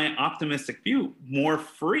 hopefully, in my optimistic view, more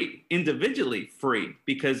free, individually free,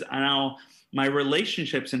 because now my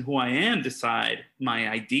relationships and who I am decide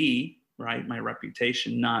my ID, right? My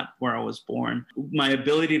reputation, not where I was born. My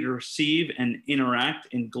ability to receive and interact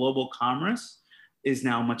in global commerce is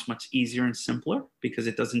now much, much easier and simpler because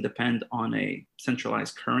it doesn't depend on a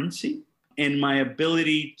centralized currency. And my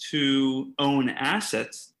ability to own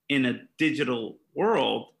assets in a digital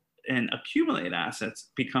world and accumulate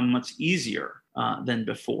assets become much easier than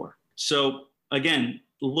before. So again,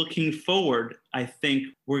 looking forward, I think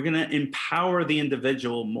we're going to empower the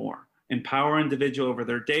individual more, empower individual over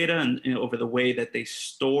their data and over the way that they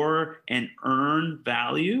store and earn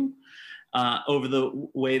value, over the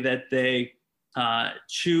way that they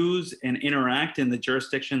choose and interact in the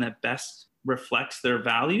jurisdiction that best reflects their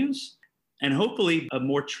values, and hopefully a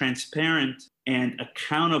more transparent and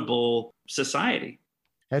accountable society.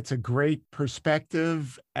 That's a great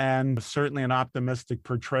perspective and certainly an optimistic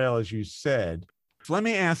portrayal, as you said. Let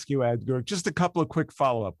me ask you, Edgar, just a couple of quick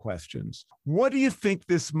follow-up questions. What do you think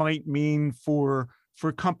this might mean for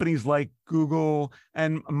companies like Google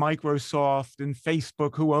and Microsoft and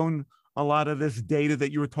Facebook, who own a lot of this data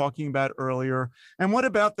that you were talking about earlier? And what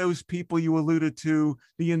about those people you alluded to,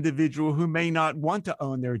 the individual who may not want to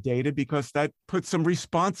own their data because that puts some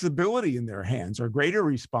responsibility in their hands or greater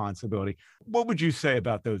responsibility? What would you say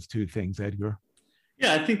about those two things, Edgar?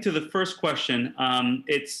 Yeah, I think to the first question,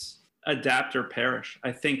 it's adapt or perish,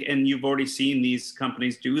 I think. And you've already seen these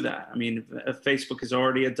companies do that. I mean, Facebook is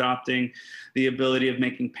already adopting the ability of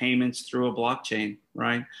making payments through a blockchain,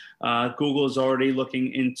 right? Google is already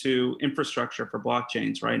looking into infrastructure for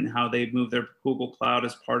blockchains, right? And how they move their Google Cloud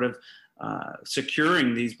as part of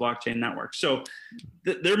securing these blockchain networks. So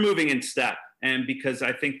they're moving in step. And because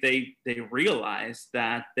I think they realize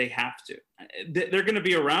that they have to. They're going to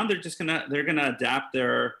be around. They're going to adapt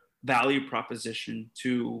their value proposition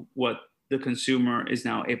to what the consumer is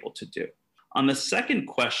now able to do. On the second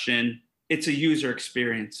question, it's a user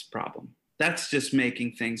experience problem. That's just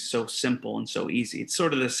making things so simple and so easy. It's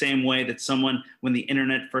sort of the same way that someone, when the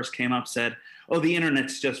internet first came up, said, oh, the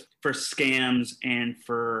internet's just for scams and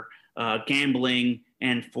for gambling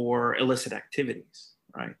and for illicit activities,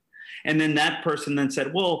 right? And then that person then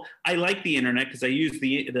said, well, I like the internet because I use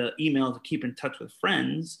the email to keep in touch with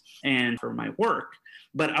friends and for my work.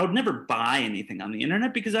 But I would never buy anything on the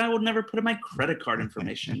internet because I would never put my credit card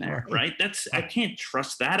information there, right? I can't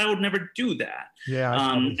trust that. I would never do that.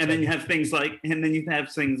 Yeah. And then you have things like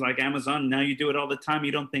Amazon. Now you do it all the time.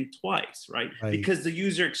 You don't think twice, right? Because the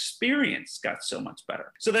user experience got so much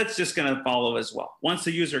better. So that's just going to follow as well. Once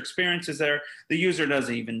the user experience is there, the user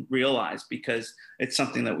doesn't even realize because it's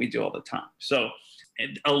something that we do all the time. So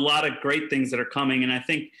a lot of great things that are coming. And I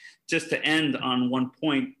think, just to end on one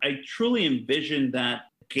point, I truly envision that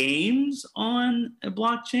games on a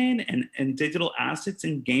blockchain and digital assets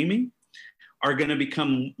in gaming are going to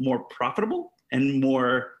become more profitable and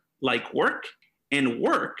more like work, and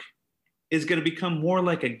work is going to become more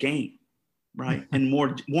like a game, right? And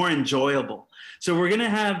more enjoyable. So we're going to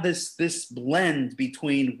have this blend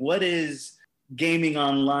between what is gaming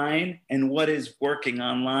online and what is working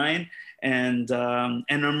online. And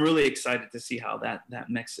I'm really excited to see how that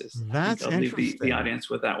mixes. That's I'll interesting. leave the audience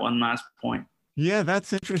with that one last point. Yeah,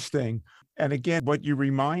 that's interesting. And again, what you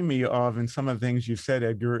remind me of, and some of the things you said,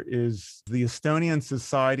 Edgar, is the Estonian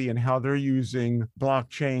society and how they're using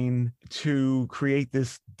blockchain to create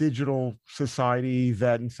this digital society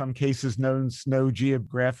that in some cases knows no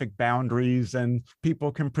geographic boundaries, and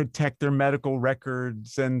people can protect their medical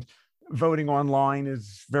records, and voting online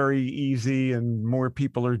is very easy and more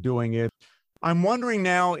people are doing it. I'm wondering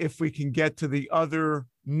now if we can get to the other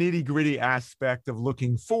nitty-gritty aspect of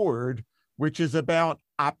looking forward, which is about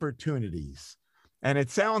opportunities. And it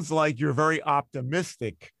sounds like you're very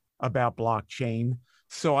optimistic about blockchain.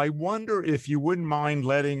 So I wonder if you wouldn't mind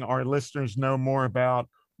letting our listeners know more about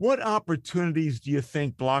What opportunities do you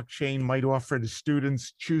think blockchain might offer to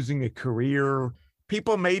students choosing a career?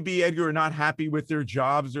 People may be, Edgar, not happy with their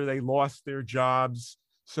jobs or they lost their jobs.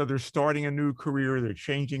 So they're starting a new career, they're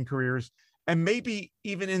changing careers, and maybe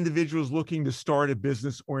even individuals looking to start a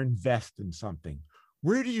business or invest in something.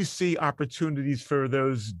 Where do you see opportunities for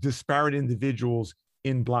those disparate individuals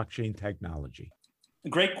in blockchain technology?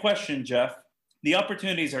 Great question, Jeff. The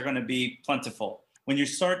opportunities are going to be plentiful. When you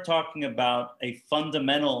start talking about a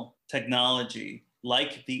fundamental technology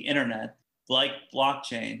like the internet, like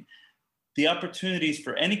blockchain, the opportunities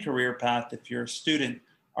for any career path, if you're a student,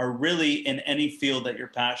 are really in any field that you're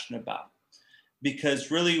passionate about.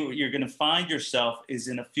 Because really what you're going to find yourself is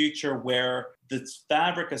in a future where the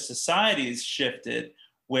fabric of society is shifted,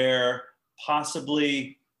 where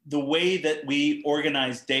possibly the way that we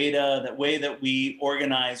organize data, the way that we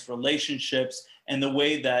organize relationships, and the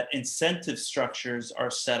way that incentive structures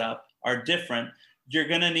are set up are different. You're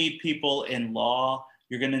going to need people in law.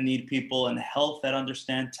 You're going to need people in health that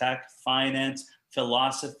understand tech, finance,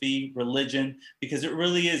 philosophy, religion, because it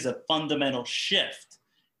really is a fundamental shift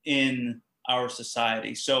in our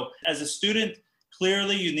society. So as a student,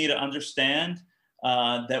 clearly you need to understand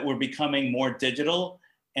that we're becoming more digital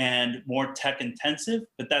and more tech intensive,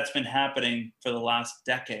 but that's been happening for the last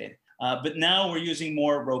decade. But now we're using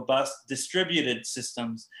more robust distributed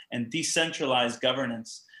systems and decentralized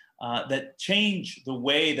governance that change the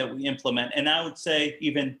way that we implement. And I would say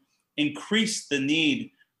even increase the need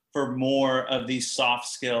for more of these soft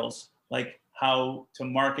skills, like how to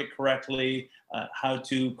market correctly, how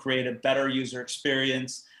to create a better user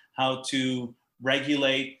experience, how to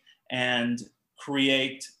regulate and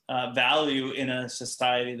create value in a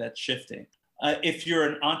society that's shifting. If you're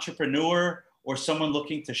an entrepreneur or someone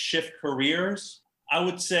looking to shift careers, I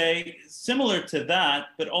would say similar to that,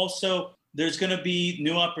 but also there's going to be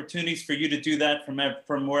new opportunities for you to do that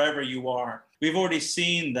from wherever you are. We've already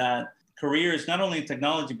seen that careers, not only in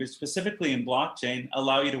technology, but specifically in blockchain,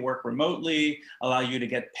 allow you to work remotely, allow you to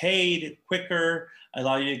get paid quicker,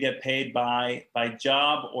 allow you to get paid by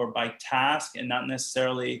job or by task and not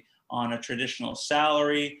necessarily on a traditional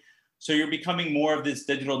salary. So you're becoming more of these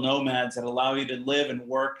digital nomads that allow you to live and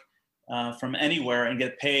work from anywhere and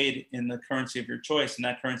get paid in the currency of your choice. And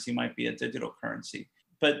that currency might be a digital currency.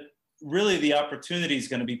 But really the opportunity is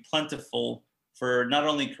going to be plentiful for not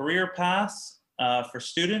only career paths for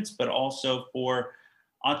students, but also for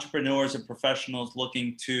entrepreneurs and professionals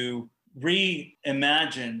looking to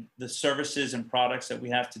reimagine the services and products that we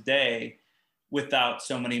have today without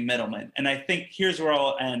so many middlemen. And I think here's where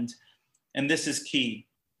I'll end, and this is key.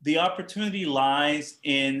 The opportunity lies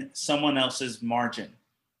in someone else's margin,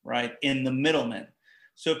 right? In the middleman.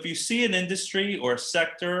 So if you see an industry or a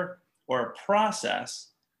sector or a process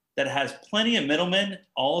that has plenty of middlemen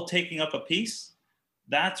all taking up a piece,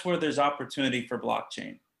 that's where there's opportunity for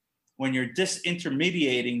blockchain, when you're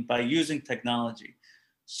disintermediating by using technology.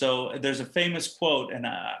 So there's a famous quote, and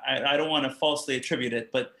I don't want to falsely attribute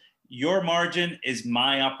it, but your margin is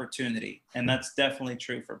my opportunity. And that's definitely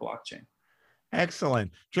true for blockchain.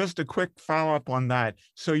 Excellent. Just a quick follow-up on that.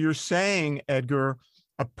 So you're saying, Edgar,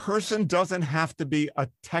 a person doesn't have to be a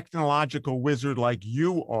technological wizard like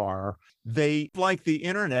you are. They, like the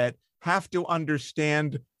internet, have to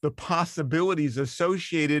understand the possibilities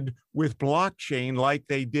associated with blockchain like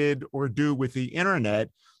they did or do with the internet,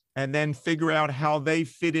 and then figure out how they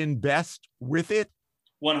fit in best with it?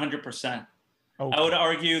 100%. Okay. I would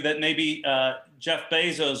argue that maybe Jeff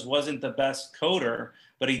Bezos wasn't the best coder,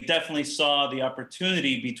 but he definitely saw the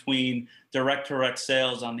opportunity between direct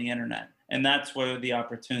sales on the internet. And that's where the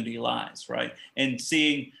opportunity lies, right? And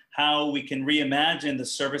seeing how we can reimagine the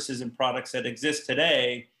services and products that exist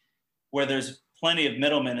today, where there's plenty of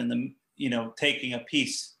middlemen in the, taking a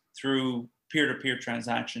piece through peer-to-peer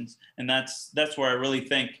transactions. And that's where I really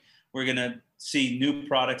think we're going to see new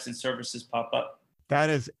products and services pop up. That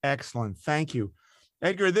is excellent. Thank you.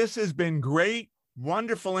 Edgar, this has been great.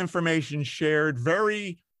 Wonderful information shared.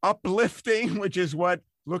 Very uplifting, which is what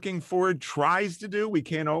Looking Forward tries to do. We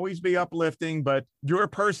can't always be uplifting, but your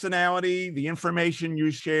personality, the information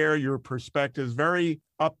you share, your perspective is very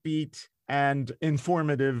upbeat and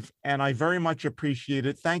informative, and I very much appreciate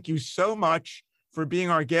it. Thank you so much for being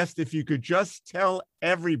our guest. If you could just tell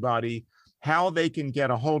everybody how they can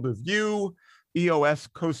get a hold of you, EOS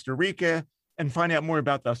Costa Rica, and find out more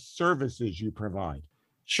about the services you provide.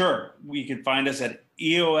 Sure. You can find us at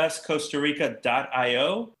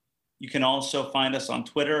eoscostarica.io. You can also find us on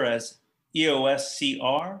Twitter as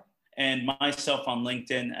EOSCR, and myself on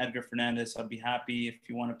LinkedIn, Edgar Fernandez. I'd be happy if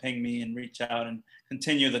you want to ping me and reach out and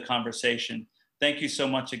continue the conversation. Thank you so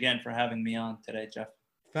much again for having me on today, Jeff.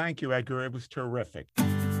 Thank you, Edgar. It was terrific.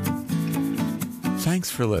 Thanks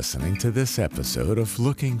for listening to this episode of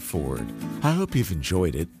Looking Forward. I hope you've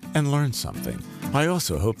enjoyed it and learned something. I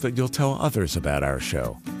also hope that you'll tell others about our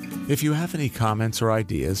show. If you have any comments or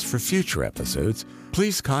ideas for future episodes,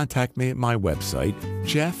 please contact me at my website,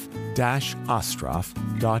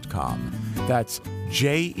 jeff-ostroff.com. That's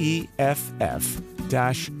JEFF-Ostroff,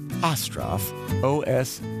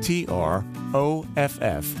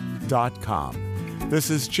 OSTROFF.com. This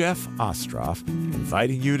is Jeff Ostroff,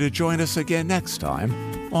 inviting you to join us again next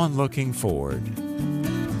time on Looking Forward.